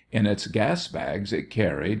 In its gas bags it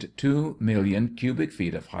carried 2,000,000 cubic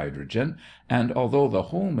feet of hydrogen, and although the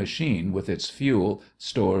whole machine with its fuel,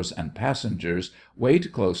 stores, and passengers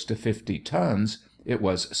weighed close to 50 tons, it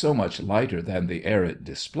was so much lighter than the air it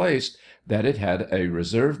displaced that it had a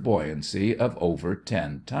reserve buoyancy of over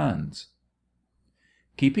 10 tons.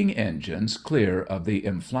 Keeping engines clear of the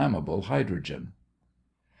inflammable hydrogen.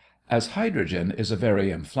 As hydrogen is a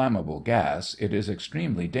very inflammable gas, it is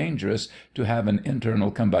extremely dangerous to have an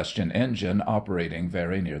internal combustion engine operating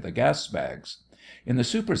very near the gas bags. In the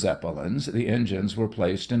Super Zeppelins the engines were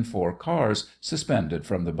placed in 4 cars suspended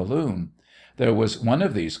from the balloon. There was one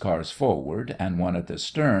of these cars forward and one at the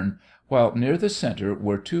stern, while near the center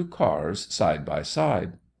were 2 cars side by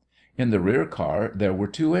side. In the rear car there were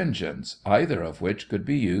 2 engines, either of which could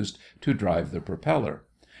be used to drive the propeller.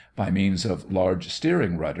 By means of large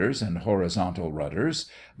steering rudders and horizontal rudders,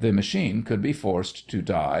 the machine could be forced to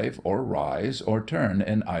dive, or rise, or turn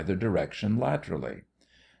in either direction laterally.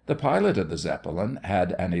 The pilot of the Zeppelin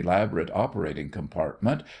had an elaborate operating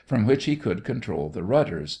compartment from which he could control the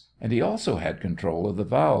rudders, and he also had control of the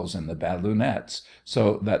valves in the ballonettes,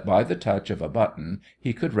 so that by the touch of a button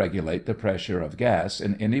he could regulate the pressure of gas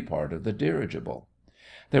in any part of the dirigible.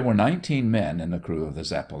 There were 19 men in the crew of the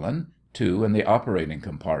Zeppelin, 2 in the operating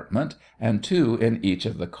compartment, and 2 in each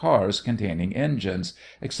of the cars containing engines,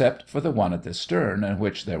 except for the one at the stern in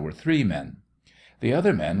which there were 3 men. The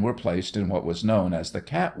other men were placed in what was known as the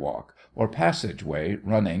catwalk, or passageway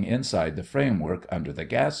running inside the framework under the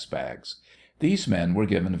gas bags. These men were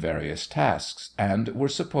given various tasks, and were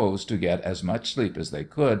supposed to get as much sleep as they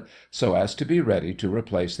could, so as to be ready to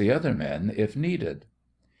replace the other men if needed.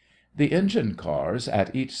 The engine cars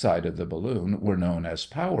at each side of the balloon were known as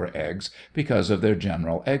power eggs because of their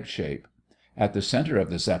general egg shape. At the center of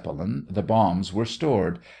the Zeppelin the bombs were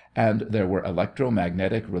stored, and there were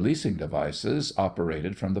electromagnetic releasing devices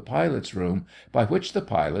operated from the pilot's room, by which the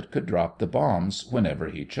pilot could drop the bombs whenever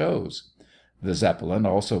he chose. The Zeppelin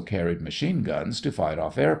also carried machine guns to fight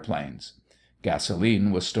off airplanes.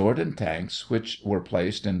 Gasoline was stored in tanks which were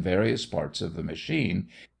placed in various parts of the machine,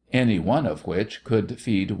 any one of which could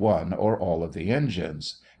feed one or all of the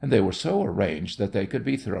engines, and they were so arranged that they could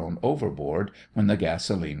be thrown overboard when the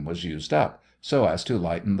gasoline was used up, so as to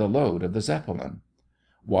lighten the load of the Zeppelin.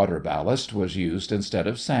 Water ballast was used instead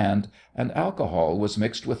of sand, and alcohol was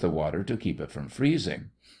mixed with the water to keep it from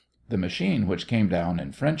freezing. The machine which came down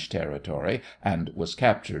in French territory and was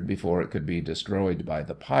captured before it could be destroyed by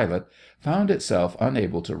the pilot found itself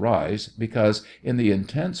unable to rise because, in the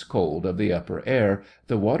intense cold of the upper air,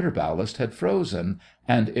 the water ballast had frozen,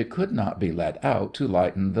 and it could not be let out to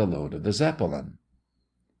lighten the load of the Zeppelin.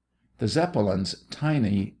 The Zeppelin's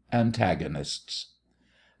tiny antagonists.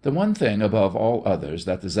 The one thing above all others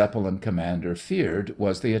that the Zeppelin commander feared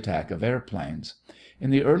was the attack of airplanes. In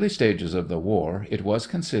the early stages of the war it was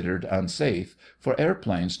considered unsafe for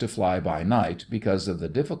airplanes to fly by night because of the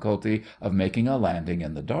difficulty of making a landing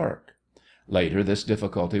in the dark. Later this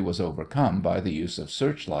difficulty was overcome by the use of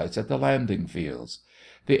searchlights at the landing fields.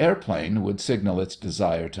 The airplane would signal its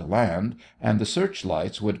desire to land, and the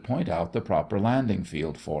searchlights would point out the proper landing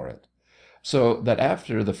field for it. So that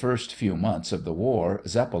after the first few months of the war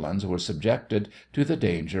Zeppelins were subjected to the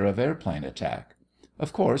danger of airplane attack.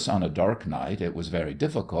 Of course, on a dark night it was very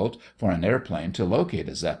difficult for an airplane to locate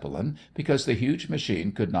a Zeppelin because the huge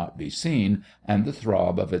machine could not be seen, and the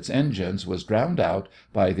throb of its engines was drowned out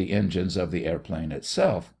by the engines of the airplane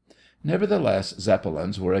itself. Nevertheless,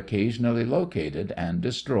 Zeppelins were occasionally located and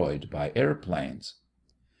destroyed by airplanes.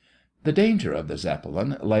 The danger of the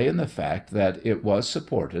Zeppelin lay in the fact that it was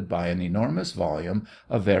supported by an enormous volume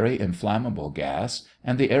of very inflammable gas,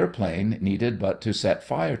 and the airplane needed but to set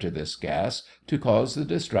fire to this gas to cause the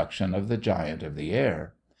destruction of the giant of the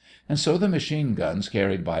air. And so the machine guns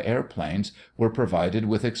carried by airplanes were provided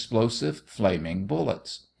with explosive, flaming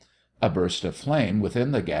bullets. A burst of flame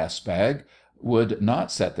within the gas bag would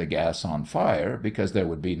not set the gas on fire because there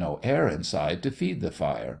would be no air inside to feed the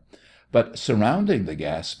fire. But surrounding the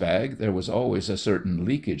gas bag there was always a certain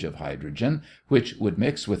leakage of hydrogen which would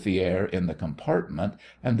mix with the air in the compartment,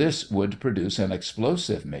 and this would produce an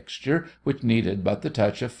explosive mixture which needed but the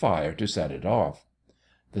touch of fire to set it off.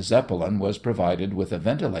 The Zeppelin was provided with a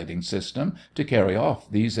ventilating system to carry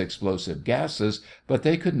off these explosive gases, but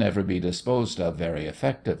they could never be disposed of very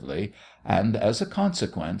effectively, and as a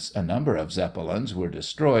consequence a number of Zeppelins were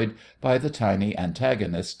destroyed by the tiny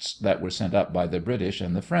antagonists that were sent up by the British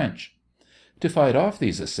and the French. To fight off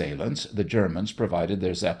these assailants, the Germans provided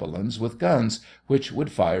their Zeppelins with guns which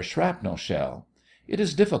would fire shrapnel shell. It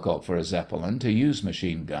is difficult for a Zeppelin to use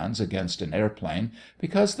machine guns against an airplane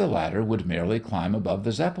because the latter would merely climb above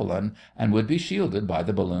the Zeppelin and would be shielded by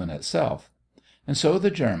the balloon itself. And so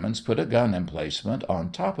the Germans put a gun emplacement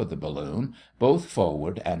on top of the balloon, both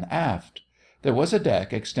forward and aft. There was a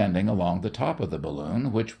deck extending along the top of the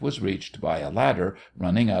balloon which was reached by a ladder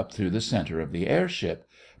running up through the center of the airship,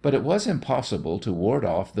 but it was impossible to ward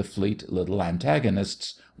off the fleet little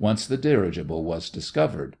antagonists once the dirigible was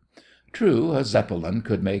discovered. True, a Zeppelin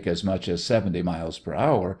could make as much as 70 miles per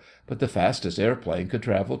hour, but the fastest airplane could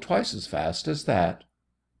travel twice as fast as that.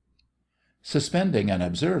 Suspending an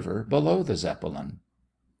observer below the Zeppelin.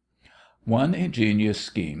 One ingenious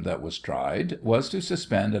scheme that was tried was to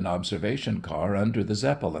suspend an observation car under the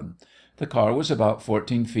Zeppelin. The car was about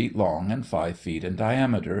 14 feet long and 5 feet in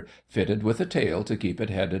diameter, fitted with a tail to keep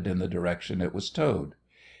it headed in the direction it was towed.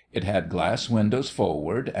 It had glass windows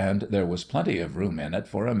forward, and there was plenty of room in it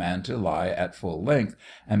for a man to lie at full length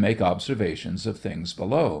and make observations of things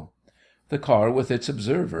below. The car with its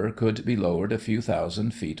observer could be lowered a few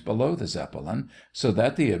thousand feet below the Zeppelin, so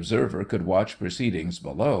that the observer could watch proceedings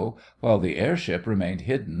below, while the airship remained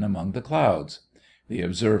hidden among the clouds. The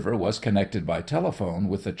observer was connected by telephone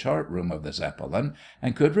with the chart room of the Zeppelin,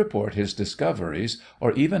 and could report his discoveries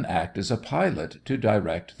or even act as a pilot to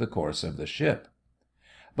direct the course of the ship.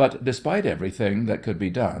 But despite everything that could be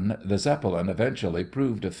done, the Zeppelin eventually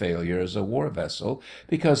proved a failure as a war vessel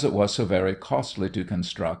because it was so very costly to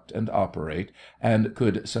construct and operate and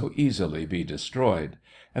could so easily be destroyed,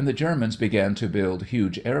 and the Germans began to build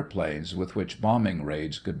huge airplanes with which bombing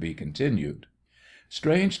raids could be continued.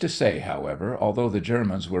 Strange to say, however, although the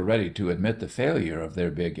Germans were ready to admit the failure of their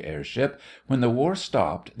big airship, when the war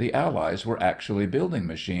stopped the Allies were actually building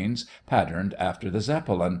machines patterned after the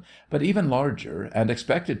Zeppelin, but even larger, and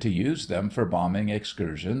expected to use them for bombing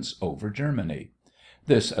excursions over Germany.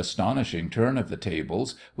 This astonishing turn of the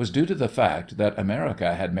tables was due to the fact that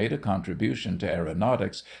America had made a contribution to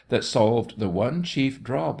aeronautics that solved the one chief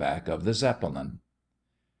drawback of the Zeppelin.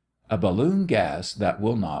 A balloon gas that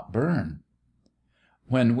will not burn.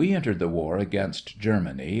 When we entered the war against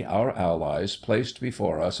Germany, our allies placed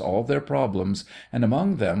before us all their problems, and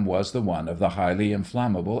among them was the one of the highly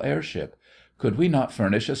inflammable airship. Could we not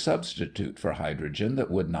furnish a substitute for hydrogen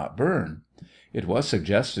that would not burn? It was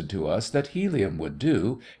suggested to us that helium would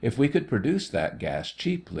do, if we could produce that gas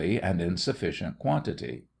cheaply and in sufficient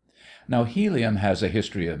quantity. Now, helium has a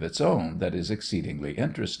history of its own that is exceedingly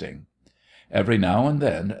interesting. Every now and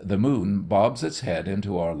then the moon bobs its head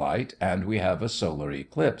into our light and we have a solar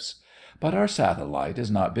eclipse. But our satellite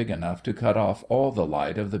is not big enough to cut off all the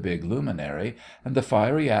light of the big luminary, and the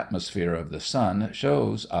fiery atmosphere of the sun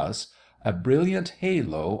shows us a brilliant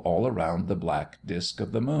halo all around the black disk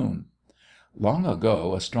of the moon. Long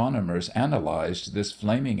ago astronomers analyzed this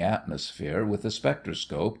flaming atmosphere with the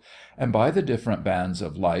spectroscope, and by the different bands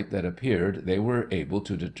of light that appeared they were able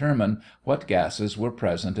to determine what gases were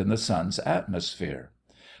present in the sun's atmosphere.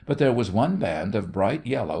 But there was one band of bright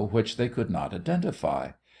yellow which they could not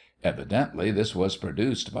identify. Evidently this was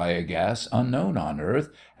produced by a gas unknown on Earth,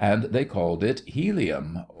 and they called it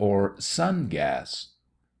helium, or sun gas.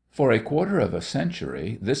 For a quarter of a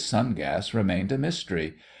century this sun gas remained a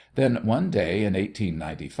mystery. Then one day in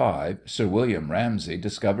 1895 Sir William Ramsay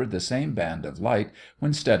discovered the same band of light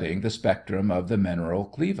when studying the spectrum of the mineral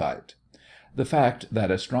cleveite. The fact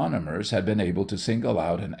that astronomers had been able to single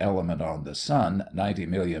out an element on the sun 90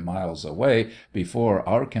 million miles away before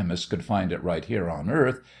our chemists could find it right here on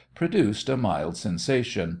Earth produced a mild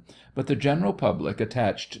sensation, but the general public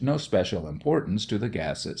attached no special importance to the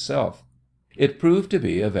gas itself. It proved to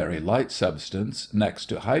be a very light substance, next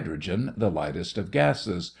to hydrogen the lightest of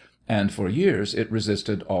gases, and for years it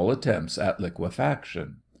resisted all attempts at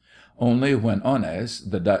liquefaction. Only when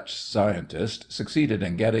Onnes, the Dutch scientist, succeeded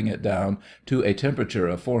in getting it down to a temperature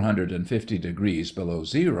of 450 degrees below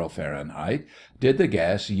 0 Fahrenheit did the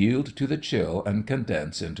gas yield to the chill and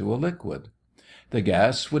condense into a liquid. The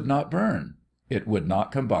gas would not burn. It would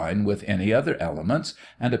not combine with any other elements,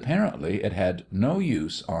 and apparently it had no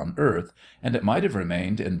use on Earth, and it might have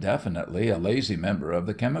remained indefinitely a lazy member of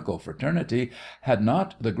the chemical fraternity had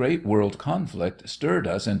not the great world conflict stirred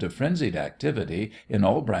us into frenzied activity in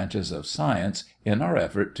all branches of science in our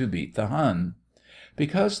effort to beat the Hun.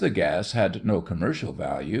 Because the gas had no commercial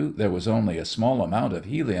value, there was only a small amount of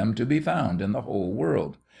helium to be found in the whole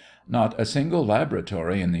world. Not a single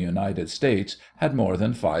laboratory in the United States had more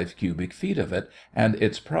than 5 cubic feet of it, and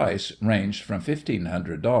its price ranged from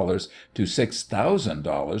 $1,500 to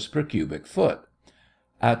 $6,000 per cubic foot.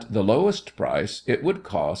 At the lowest price it would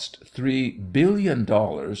cost $3 billion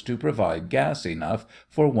to provide gas enough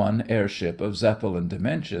for one airship of Zeppelin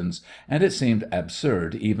dimensions, and it seemed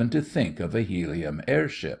absurd even to think of a helium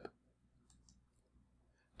airship.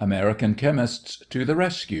 American chemists to the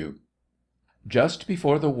rescue. Just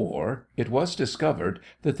before the war, it was discovered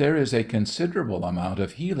that there is a considerable amount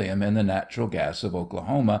of helium in the natural gas of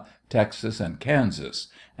Oklahoma, Texas, and Kansas,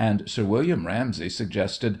 and Sir William Ramsay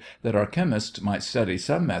suggested that our chemists might study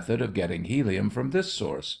some method of getting helium from this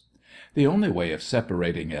source. The only way of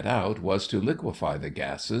separating it out was to liquefy the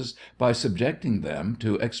gases by subjecting them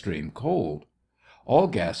to extreme cold. All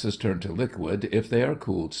gases turn to liquid if they are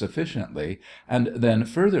cooled sufficiently, and then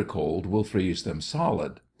further cold will freeze them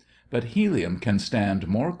solid. But helium can stand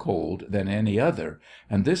more cold than any other,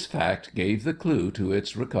 and this fact gave the clue to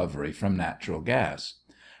its recovery from natural gas.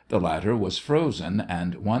 The latter was frozen,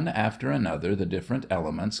 and one after another the different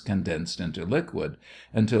elements condensed into liquid,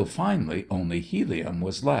 until finally only helium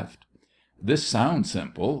was left. This sounds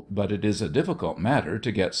simple, but it is a difficult matter to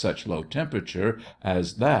get such low temperature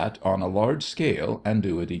as that on a large scale and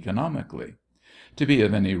do it economically. To be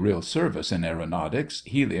of any real service in aeronautics,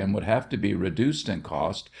 helium would have to be reduced in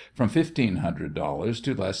cost from $1,500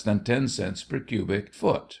 to less than 10 cents per cubic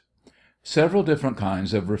foot. Several different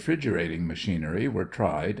kinds of refrigerating machinery were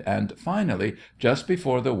tried, and finally, just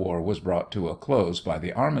before the war was brought to a close by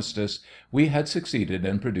the armistice, we had succeeded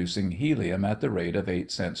in producing helium at the rate of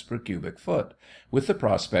 8 cents per cubic foot, with the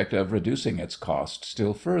prospect of reducing its cost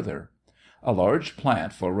still further. A large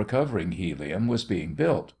plant for recovering helium was being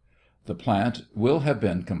built. The plant will have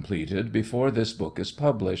been completed before this book is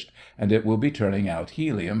published, and it will be turning out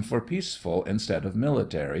helium for peaceful instead of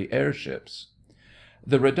military airships.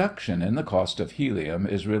 The reduction in the cost of helium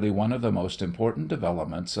is really one of the most important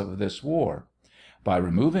developments of this war. By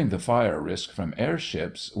removing the fire risk from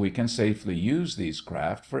airships, we can safely use these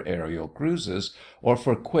craft for aerial cruises or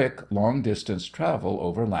for quick, long-distance travel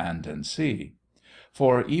over land and sea.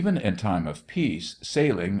 For even in time of peace,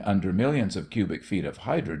 sailing under millions of cubic feet of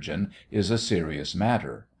hydrogen is a serious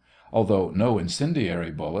matter. Although no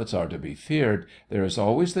incendiary bullets are to be feared, there is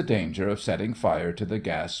always the danger of setting fire to the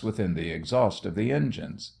gas within the exhaust of the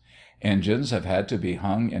engines. Engines have had to be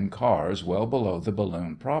hung in cars well below the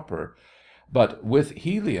balloon proper. But with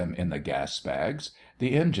helium in the gas bags,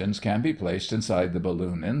 the engines can be placed inside the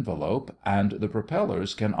balloon envelope, and the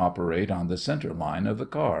propellers can operate on the center line of the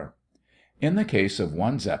car. In the case of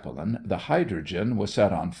one Zeppelin, the hydrogen was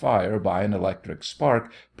set on fire by an electric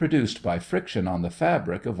spark produced by friction on the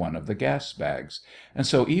fabric of one of the gas bags, and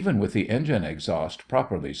so even with the engine exhaust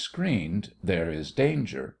properly screened, there is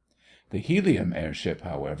danger. The helium airship,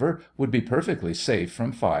 however, would be perfectly safe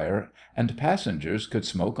from fire, and passengers could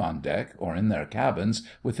smoke on deck or in their cabins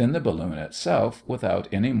within the balloon itself without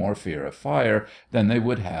any more fear of fire than they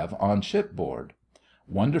would have on shipboard.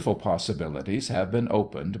 Wonderful possibilities have been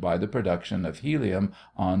opened by the production of helium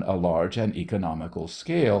on a large and economical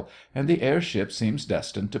scale, and the airship seems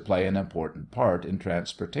destined to play an important part in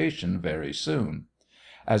transportation very soon.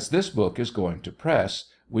 As this book is going to press,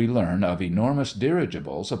 we learn of enormous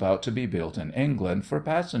dirigibles about to be built in England for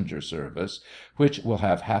passenger service, which will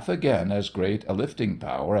have half again as great a lifting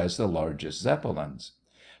power as the largest Zeppelins.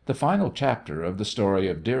 The final chapter of the story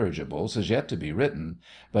of dirigibles is yet to be written,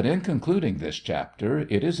 but in concluding this chapter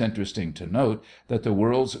it is interesting to note that the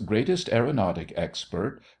world's greatest aeronautic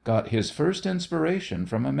expert got his first inspiration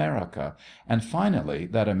from America, and finally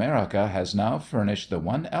that America has now furnished the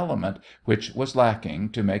one element which was lacking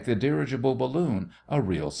to make the dirigible balloon a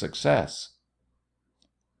real success.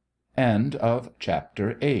 End of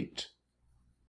Chapter 8.